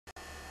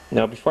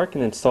Now before I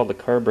can install the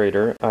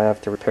carburetor, I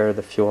have to repair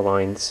the fuel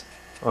lines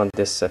on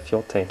this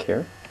fuel tank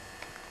here.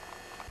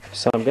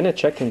 So I'm going to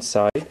check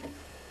inside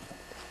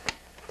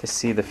to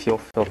see the fuel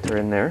filter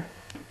in there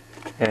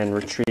and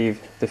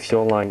retrieve the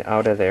fuel line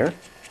out of there.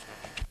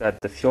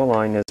 That the fuel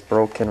line is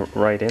broken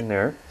right in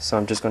there, so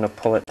I'm just going to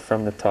pull it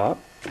from the top.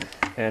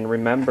 And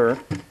remember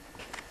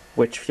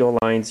which fuel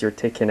lines you're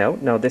taking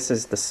out. Now this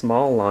is the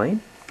small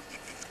line,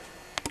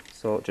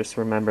 so just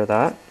remember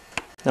that.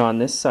 Now on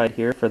this side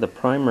here for the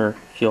primer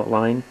fuel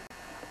line,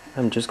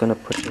 I'm just going to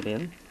push it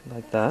in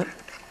like that.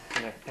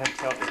 I'm going to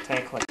empty out the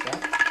tank like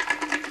that.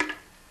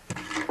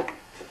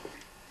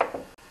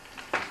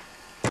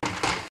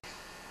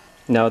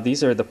 Now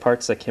these are the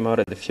parts that came out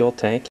of the fuel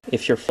tank.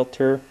 If your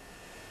filter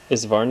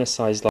is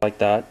varnicized like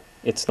that,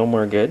 it's no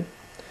more good.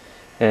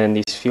 And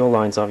these fuel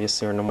lines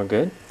obviously are no more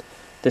good.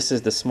 This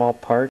is the small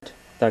part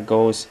that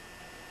goes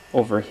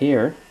over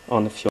here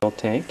on the fuel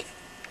tank,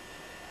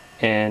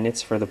 and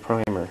it's for the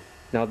primer.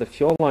 Now the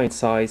fuel line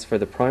size for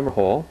the primer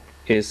hole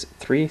is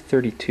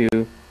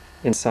 3/32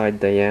 inside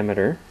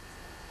diameter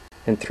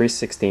and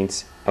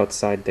 3/16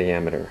 outside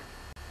diameter.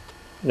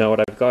 Now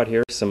what I've got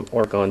here is some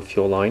orgone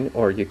fuel line,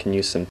 or you can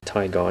use some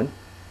Tygon,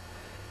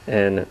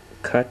 and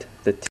cut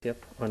the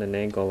tip on an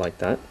angle like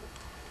that.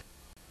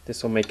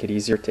 This will make it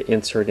easier to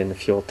insert in the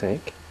fuel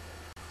tank.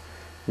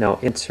 Now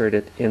insert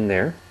it in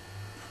there.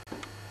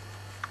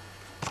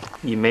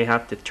 You may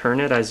have to turn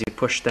it as you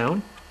push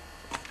down.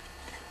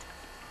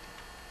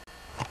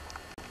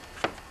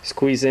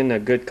 Squeeze in a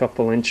good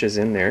couple inches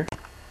in there.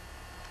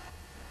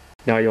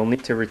 Now you'll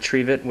need to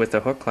retrieve it with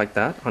a hook like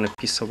that on a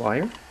piece of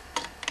wire.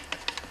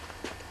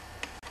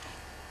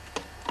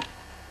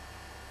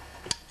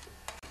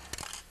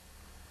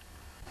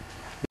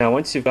 Now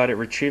once you've got it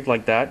retrieved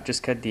like that,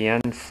 just cut the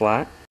end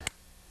flat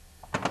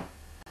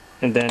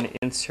and then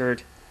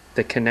insert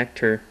the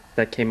connector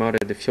that came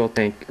out of the fuel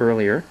tank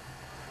earlier,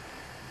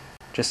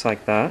 just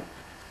like that.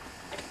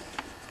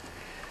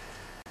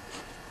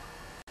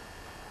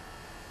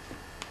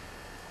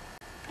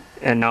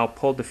 And now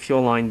pull the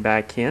fuel line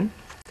back in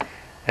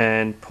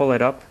and pull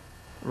it up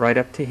right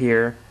up to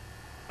here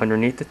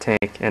underneath the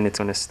tank, and it's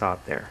going to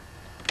stop there.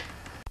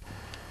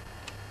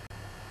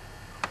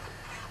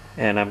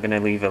 And I'm going to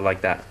leave it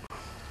like that.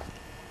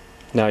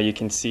 Now you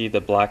can see the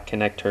black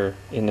connector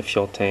in the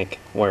fuel tank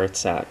where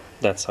it's at.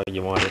 That's how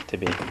you want it to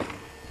be.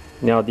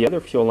 Now the other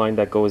fuel line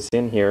that goes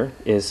in here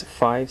is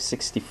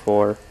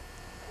 5/64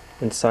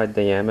 inside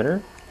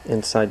diameter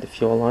inside the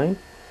fuel line,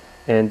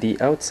 and the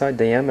outside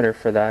diameter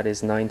for that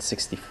is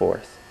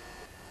 9/64.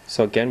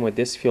 So again, with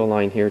this fuel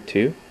line here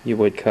too, you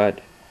would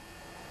cut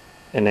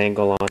an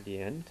angle on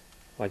the end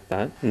like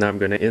that. Now I'm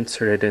going to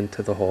insert it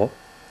into the hole.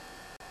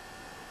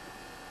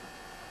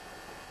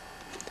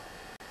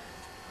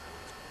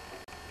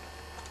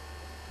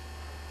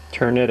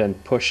 Turn it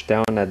and push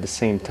down at the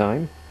same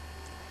time,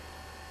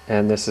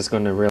 and this is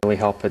going to really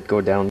help it go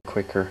down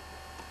quicker.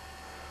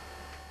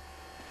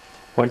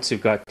 Once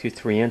you've got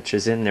 2-3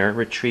 inches in there,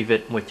 retrieve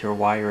it with your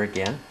wire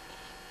again.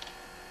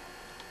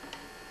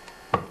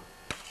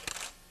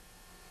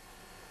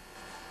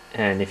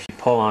 And if you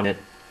pull on it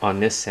on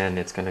this end,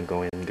 it's going to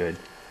go in good.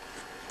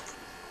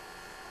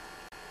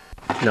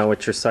 Now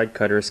with your side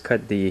cutters,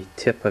 cut the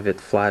tip of it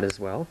flat as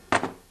well.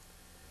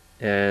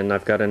 And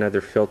I've got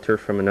another filter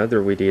from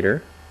another weed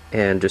eater,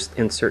 and just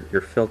insert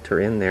your filter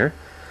in there.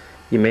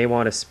 You may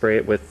want to spray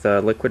it with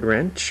liquid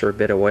wrench or a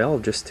bit of oil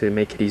just to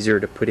make it easier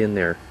to put in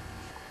there.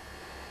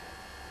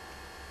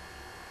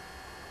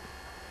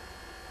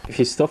 If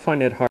you still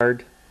find it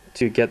hard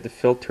to get the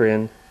filter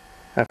in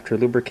after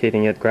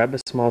lubricating it, grab a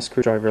small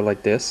screwdriver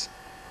like this,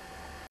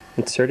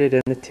 insert it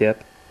in the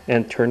tip,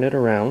 and turn it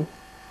around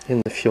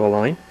in the fuel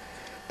line.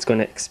 It's going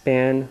to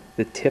expand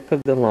the tip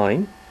of the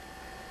line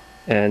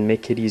and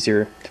make it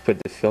easier to put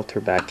the filter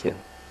back in.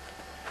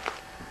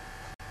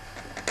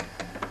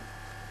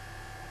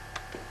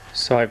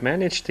 So I've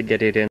managed to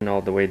get it in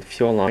all the way to the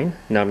fuel line.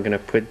 Now I'm going to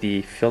put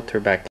the filter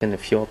back in the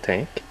fuel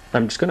tank.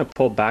 I'm just going to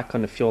pull back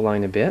on the fuel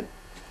line a bit.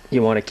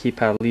 You want to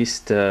keep at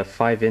least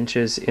 5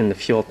 inches in the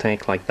fuel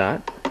tank like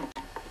that.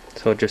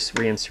 So just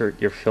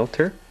reinsert your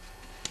filter.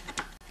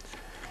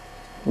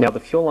 Now the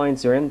fuel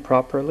lines are in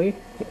properly,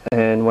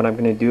 and what I'm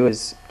going to do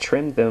is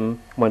trim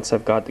them once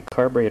I've got the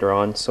carburetor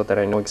on so that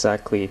I know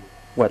exactly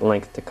what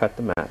length to cut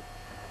them at.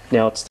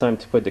 Now it's time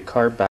to put the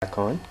carb back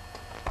on.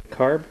 The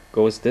carb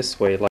goes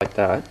this way like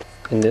that,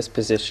 in this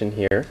position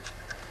here.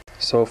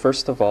 So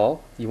first of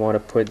all, you want to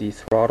put the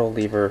throttle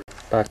lever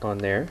back on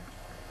there.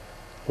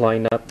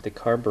 Line up the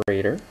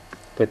carburetor,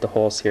 put the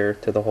holes here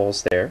to the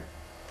holes there.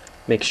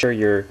 Make sure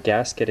your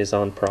gasket is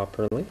on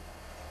properly.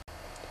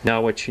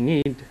 Now what you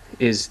need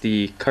is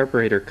the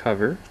carburetor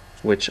cover,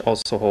 which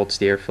also holds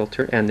the air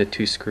filter, and the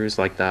 2 screws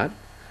like that.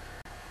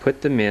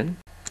 Put them in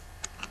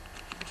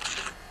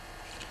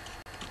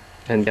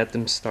and get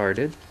them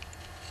started.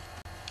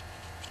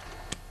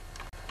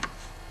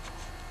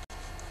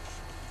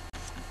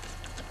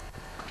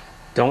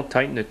 Don't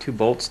tighten the 2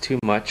 bolts too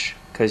much,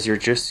 because you're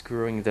just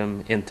screwing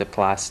them into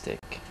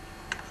plastic.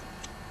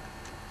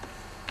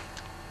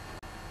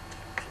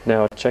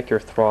 Now check your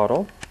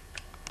throttle,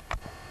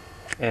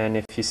 and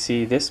if you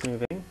see this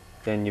moving,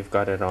 then you've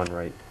got it on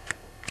right.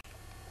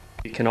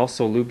 You can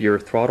also lube your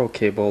throttle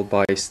cable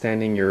by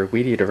standing your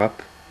Weedeater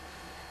up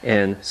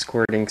and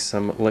squirting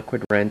some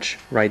liquid wrench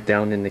right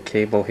down in the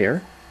cable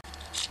here,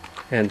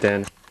 and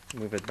then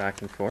move it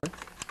back and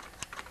forth,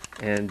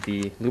 and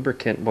the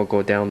lubricant will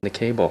go down the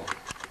cable.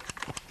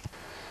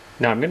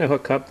 Now I'm going to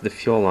hook up the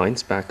fuel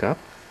lines back up.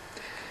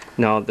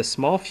 Now the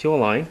small fuel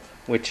line,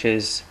 which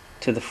is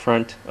to the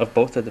front of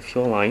both of the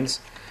fuel lines,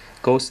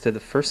 goes to the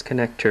first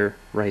connector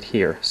right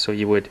here. So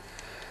you would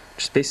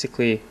just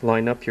basically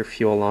line up your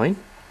fuel line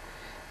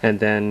and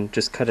then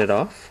just cut it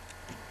off.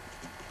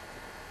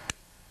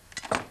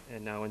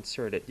 And now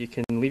insert it. You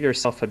can leave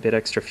yourself a bit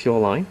extra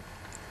fuel line,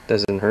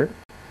 doesn't hurt.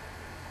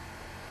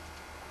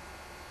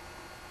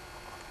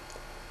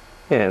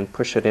 And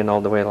push it in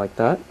all the way like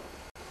that.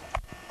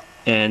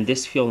 And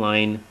this fuel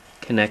line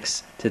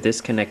connects to this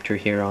connector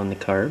here on the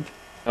carb.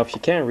 Now if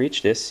you can't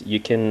reach this, you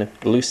can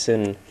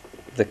loosen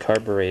the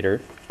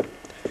carburetor.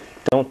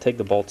 Don't take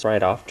the bolts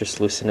right off,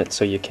 just loosen it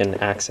so you can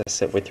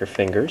access it with your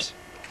fingers.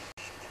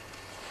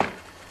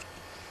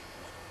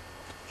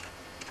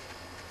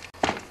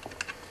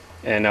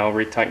 And now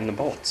retighten the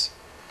bolts.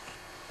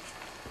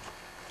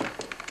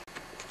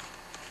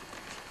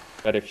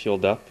 Got it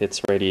fueled up,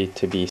 it's ready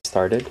to be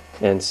started,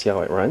 and see how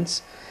it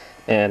runs.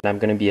 And I'm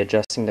going to be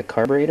adjusting the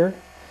carburetor,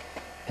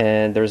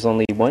 and there's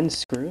only one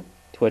screw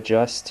to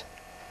adjust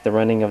the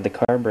running of the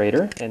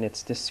carburetor, and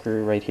it's this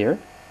screw right here.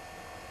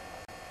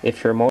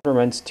 If your motor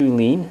runs too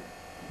lean,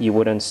 you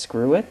would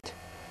unscrew it.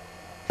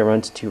 If it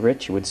runs too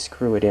rich, you would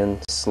screw it in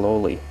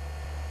slowly.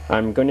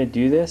 I'm going to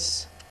do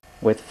this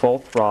with full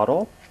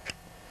throttle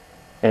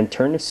and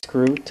turn the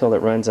screw till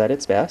it runs at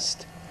its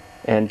best,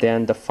 and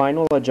then the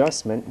final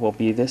adjustment will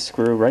be this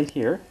screw right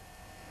here,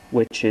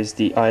 which is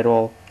the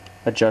idle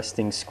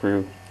adjusting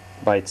screw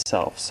by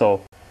itself.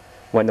 So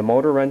when the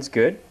motor runs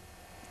good,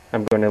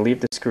 I'm going to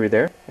leave the screw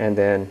there and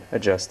then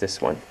adjust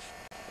this one.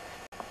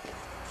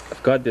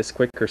 I've got this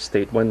Quicker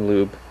State 1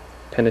 Lube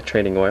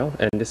penetrating oil,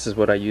 and this is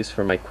what I use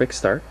for my quick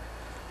start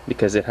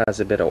because it has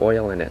a bit of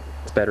oil in it.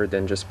 It's better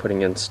than just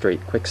putting in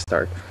straight quick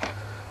start.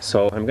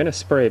 So I'm going to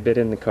spray a bit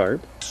in the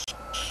carb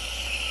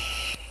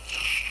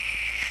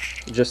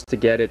just to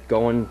get it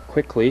going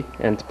quickly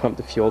and to pump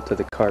the fuel to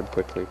the carb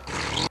quickly.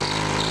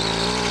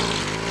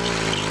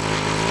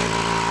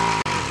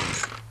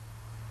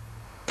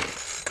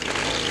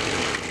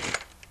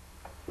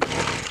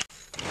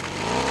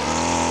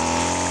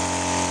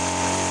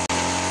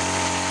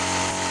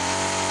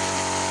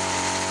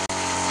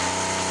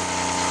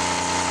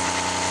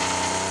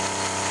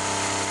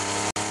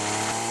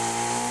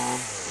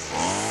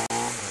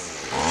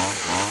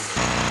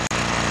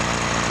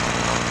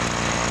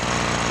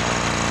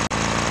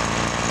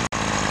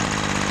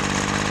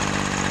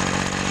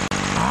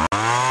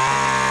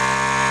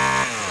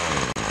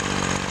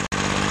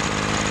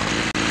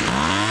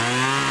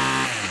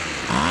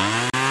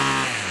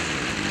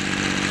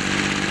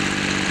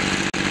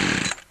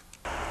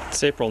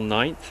 It's April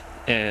 9th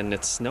and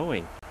it's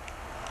snowing,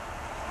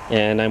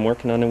 and I'm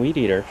working on a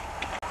Weedeater.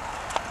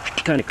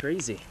 Kind of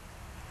crazy.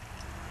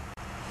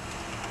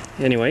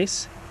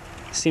 Anyways,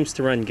 seems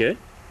to run good.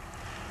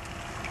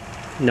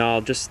 Now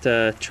I'll just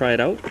try it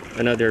out,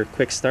 another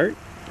quick start.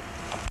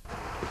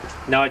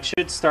 Now it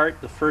should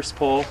start the first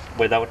pull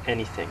without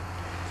anything.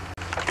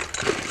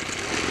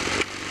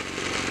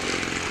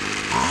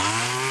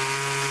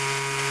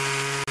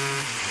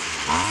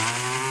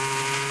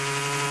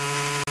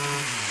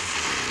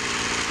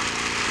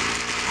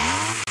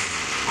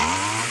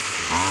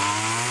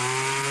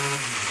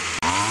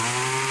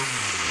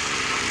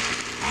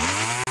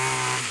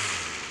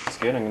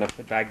 Good. I'm going to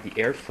put back the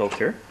air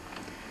filter.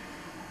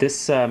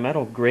 This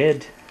metal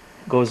grid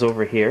goes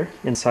over here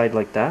inside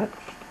like that.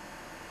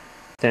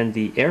 Then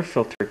the air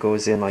filter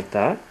goes in like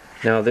that.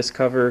 Now this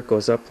cover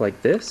goes up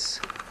like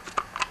this,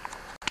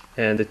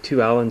 and the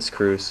two Allen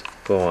screws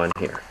go on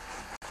here.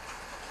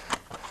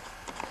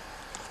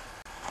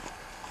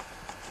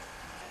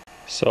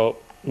 So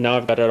now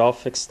I've got it all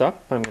fixed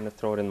up. I'm going to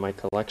throw it in my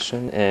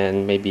collection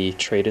and maybe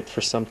trade it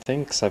for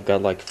something, because I've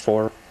got like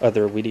 4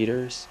 other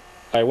Weedeaters.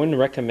 I wouldn't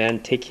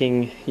recommend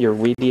taking your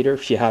Weedeater,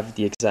 if you have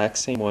the exact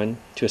same one,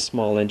 to a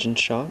small engine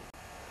shop,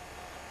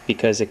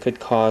 because it could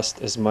cost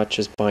as much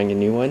as buying a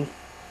new one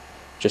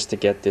just to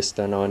get this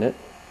done on it.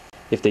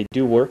 If they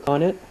do work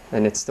on it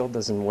and it still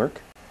doesn't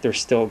work, they're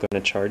still going to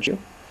charge you.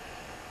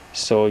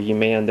 So you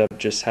may end up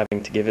just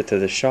having to give it to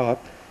the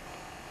shop.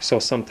 So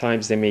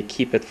sometimes they may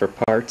keep it for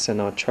parts and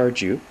not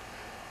charge you,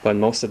 but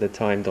most of the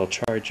time they'll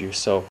charge you.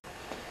 So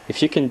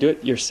if you can do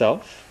it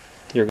yourself,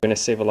 you're going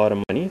to save a lot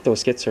of money.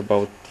 Those kits are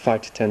about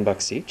 $5 to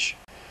 $10 each,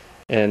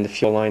 and the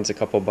fuel line's a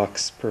couple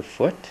bucks per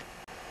foot.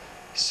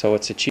 So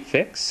it's a cheap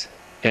fix,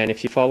 and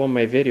if you follow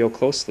my video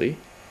closely,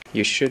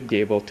 you should be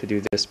able to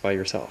do this by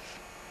yourself.